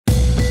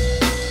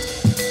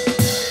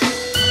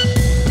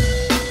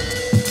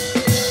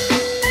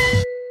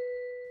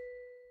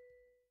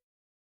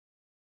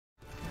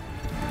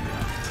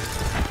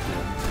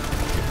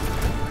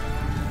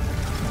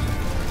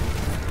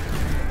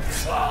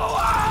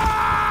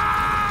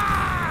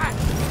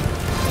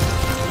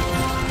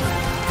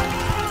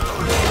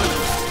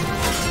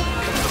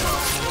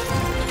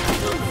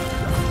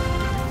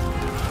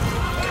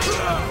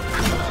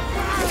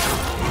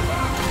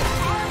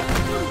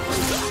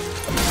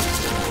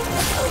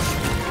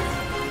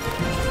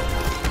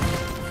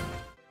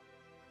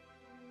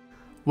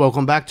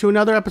Welcome back to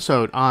another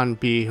episode on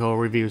Beho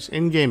Reviews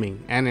in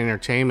Gaming and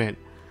Entertainment.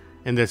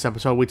 In this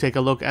episode, we take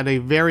a look at a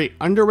very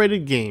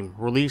underrated game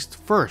released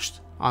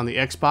first on the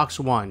Xbox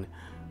One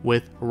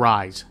with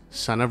Ryse,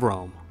 Son of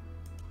Rome.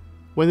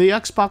 When the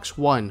Xbox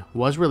One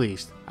was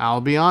released,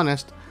 I'll be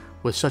honest,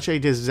 with such a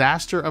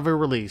disaster of a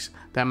release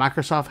that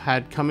Microsoft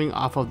had coming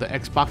off of the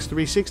Xbox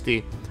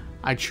 360,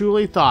 I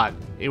truly thought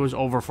it was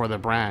over for the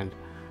brand.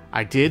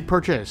 I did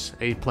purchase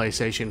a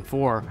PlayStation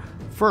 4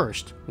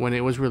 first when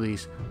it was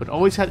released, but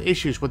always had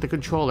issues with the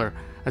controller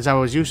as I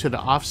was used to the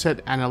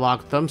offset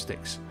analog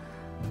thumbsticks.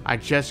 I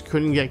just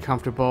couldn't get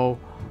comfortable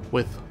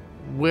with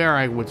where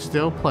I would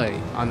still play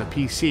on the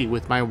PC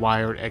with my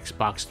wired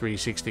Xbox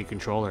 360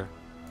 controller.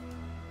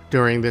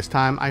 During this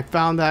time, I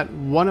found that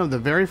one of the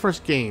very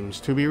first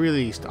games to be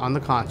released on the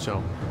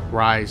console,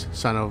 Ryse,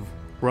 Son of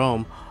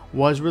Rome,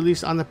 was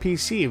released on the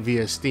PC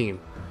via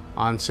Steam.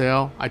 On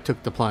sale, I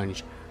took the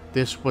plunge.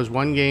 This was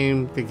one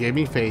game that gave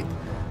me faith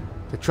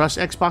to trust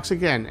Xbox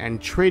again and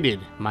traded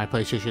my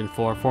PlayStation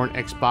 4 for an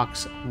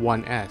Xbox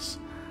One S.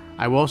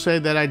 I will say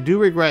that I do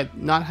regret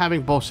not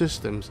having both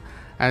systems,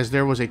 as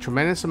there was a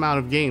tremendous amount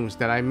of games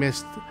that I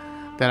missed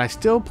that I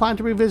still plan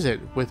to revisit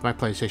with my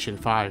PlayStation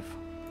 5.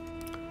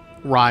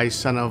 Ryse,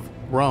 Son of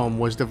Rome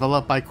was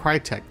developed by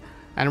Crytek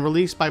and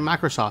released by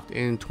Microsoft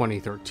in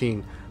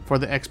 2013 for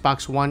the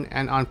Xbox One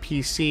and on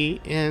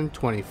PC in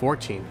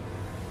 2014.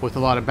 With a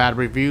lot of bad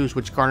reviews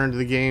which garnered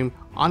the game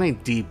on a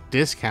deep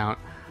discount,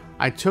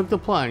 I took the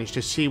plunge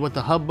to see what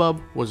the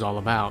hubbub was all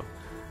about.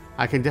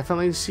 I can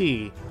definitely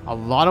see a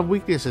lot of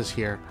weaknesses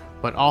here,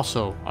 but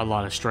also a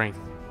lot of strength.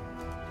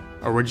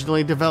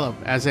 Originally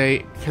developed as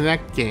a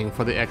Kinect game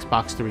for the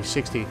Xbox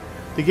 360,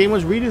 the game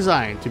was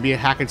redesigned to be a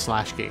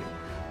hack-and-slash game.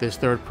 This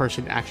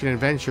third-person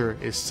action-adventure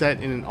is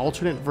set in an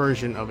alternate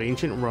version of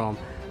ancient Rome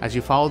as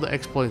you follow the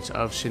exploits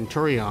of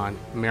centurion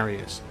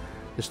Marius.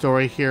 The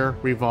story here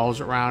revolves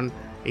around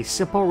a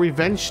simple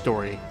revenge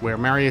story where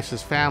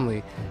Marius'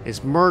 family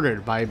is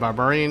murdered by a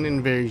barbarian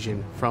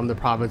invasion from the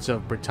province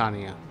of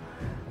Britannia.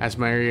 As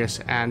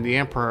Marius and the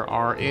Emperor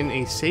are in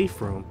a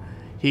safe room,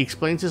 he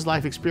explains his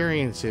life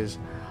experiences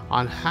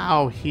on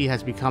how he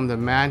has become the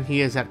man he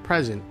is at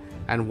present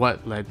and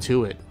what led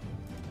to it.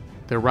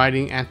 The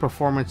writing and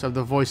performance of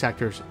the voice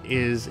actors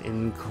is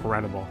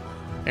incredible.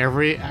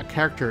 Every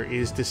character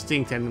is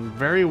distinct and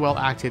very well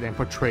acted and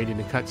portrayed in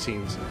the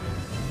cutscenes.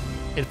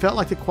 It felt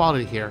like the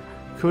quality here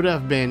could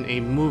have been a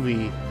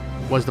movie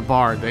was the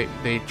bar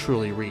they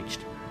truly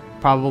reached.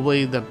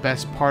 Probably the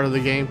best part of the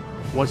game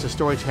was the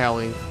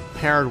storytelling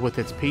paired with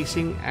its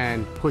pacing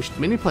and pushed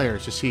many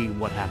players to see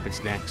what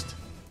happens next.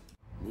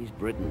 These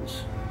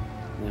Britons,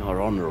 they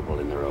are honorable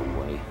in their own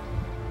way.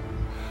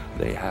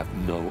 They have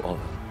no honor.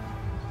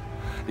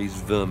 These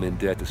vermin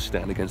dare to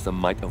stand against the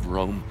might of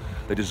Rome.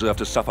 They deserve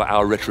to suffer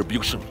our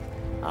retribution.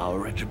 Our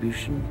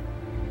retribution?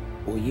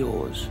 Or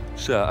yours?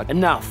 Sir,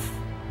 Enough!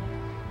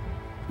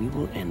 We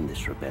will end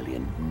this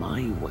rebellion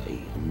my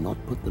way and not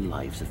put the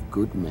lives of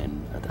good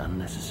men at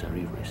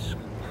unnecessary risk.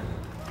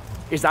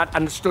 Is that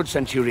understood,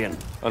 Centurion?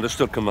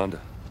 Understood, Commander.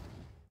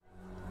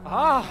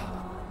 Ah!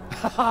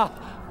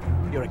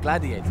 You're a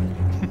gladiator.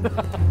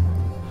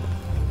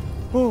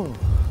 Oh.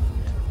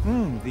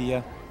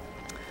 The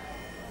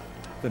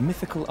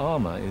mythical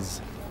armor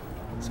is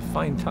a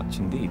fine touch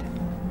indeed.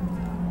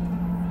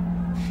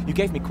 You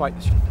gave me quite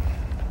the show.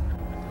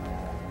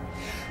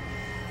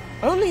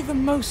 Only the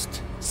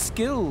most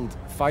skilled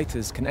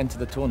fighters can enter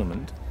the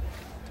tournament.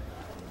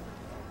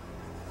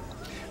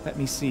 Let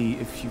me see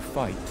if you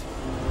fight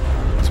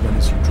as well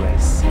as you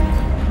dress.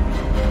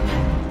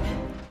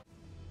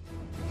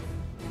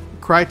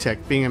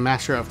 Crytek, being a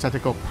master of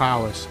technical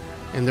prowess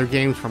in their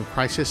games from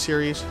Crysis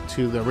series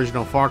to the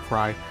original Far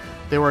Cry,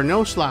 they were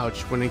no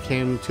slouch when it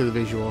came to the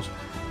visuals,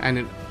 and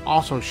it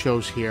also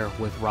shows here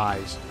with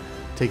Ryse.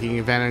 Taking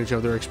advantage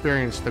of their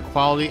experience, the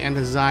quality and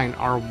design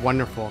are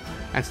wonderful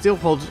and still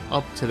holds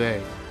up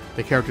today.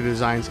 The character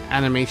designs,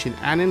 animation,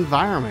 and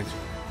environment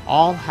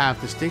all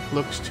have distinct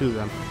looks to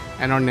them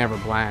and are never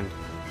bland.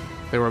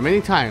 There were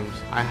many times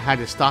I had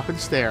to stop and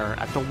stare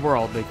at the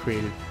world they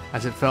created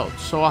as it felt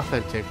so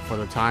authentic for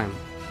the time.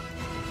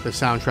 The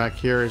soundtrack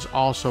here is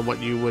also what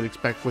you would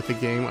expect with a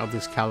game of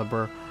this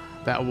caliber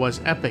that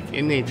was epic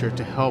in nature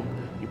to help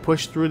you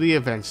push through the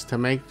events to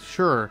make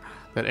sure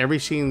that every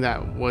scene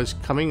that was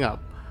coming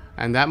up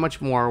and that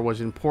much more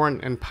was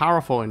important and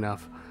powerful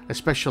enough,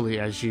 especially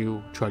as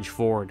you trudge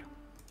forward.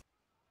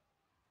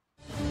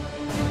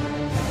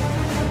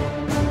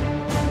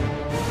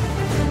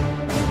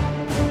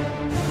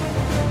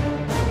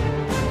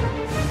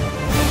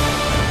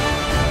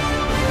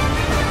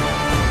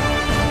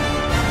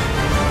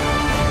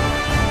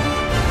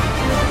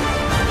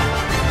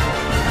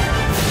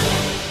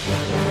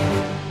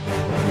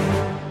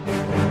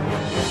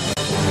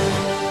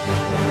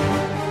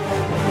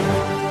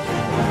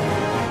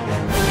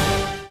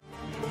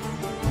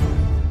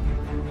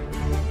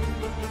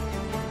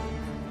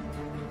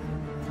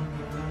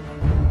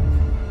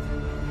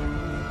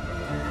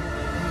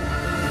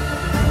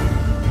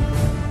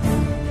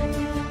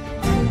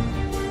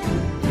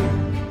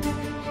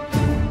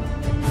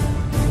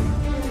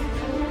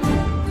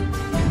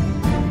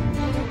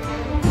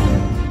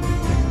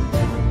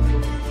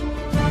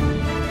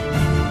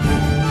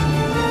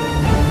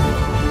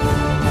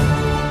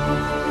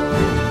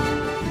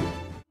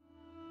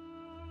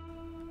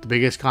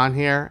 biggest con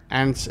here,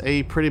 and it's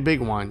a pretty big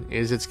one,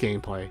 is its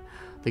gameplay.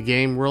 The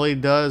game really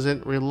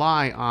doesn't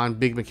rely on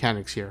big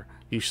mechanics here.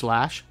 You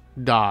slash,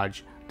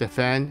 dodge,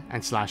 defend,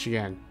 and slash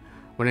again.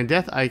 When a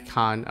death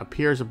icon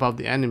appears above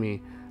the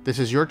enemy, this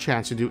is your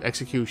chance to do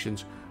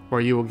executions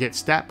where you will get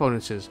stat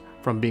bonuses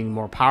from being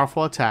more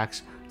powerful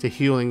attacks to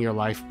healing your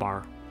life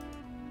bar.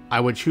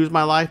 I would choose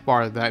my life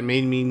bar that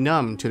made me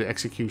numb to the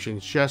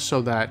executions just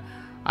so that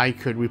I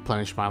could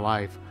replenish my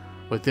life.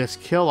 With this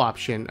kill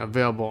option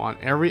available on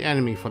every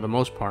enemy for the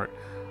most part,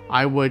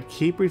 I would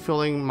keep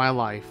refilling my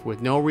life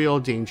with no real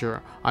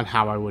danger on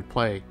how I would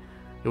play.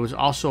 It was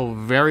also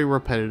very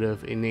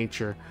repetitive in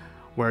nature,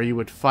 where you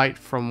would fight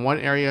from one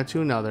area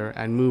to another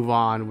and move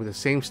on with the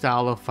same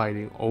style of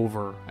fighting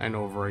over and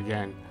over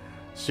again.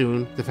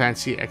 Soon, the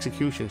fancy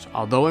executions,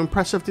 although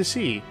impressive to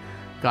see,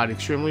 got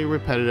extremely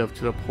repetitive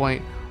to the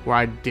point where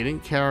I didn't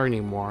care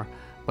anymore,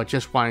 but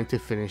just wanted to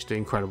finish the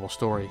incredible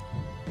story.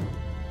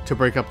 To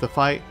break up the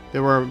fight,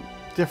 there were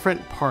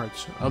different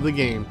parts of the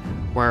game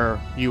where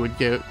you would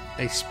get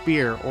a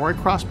spear or a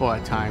crossbow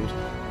at times,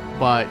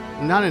 but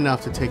not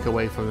enough to take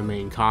away from the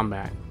main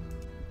combat.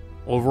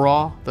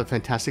 Overall, the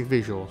fantastic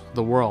visuals,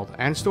 the world,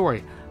 and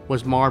story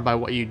was marred by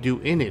what you do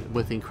in it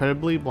with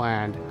incredibly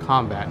bland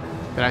combat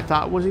that I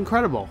thought was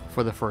incredible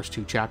for the first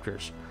 2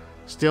 chapters.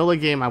 Still a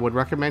game I would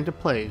recommend to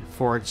play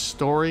for its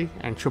story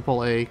and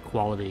AAA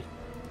quality.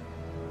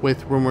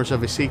 With rumors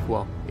of a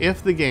sequel,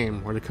 if the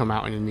game were to come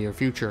out in the near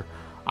future,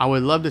 I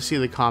would love to see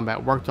the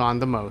combat worked on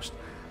the most,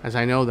 as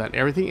I know that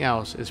everything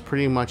else is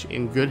pretty much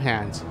in good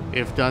hands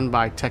if done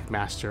by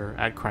Techmaster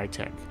at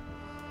Crytek.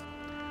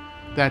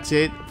 That's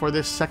it for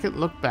this second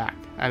look back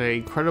at an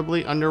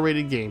incredibly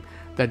underrated game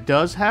that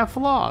does have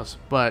flaws,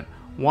 but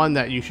one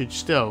that you should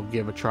still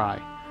give a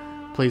try.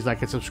 Please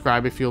like and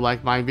subscribe if you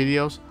like my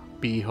videos.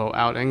 Beho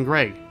out, and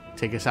Greg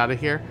take us out of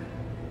here,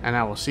 and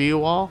I will see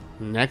you all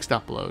next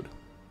upload.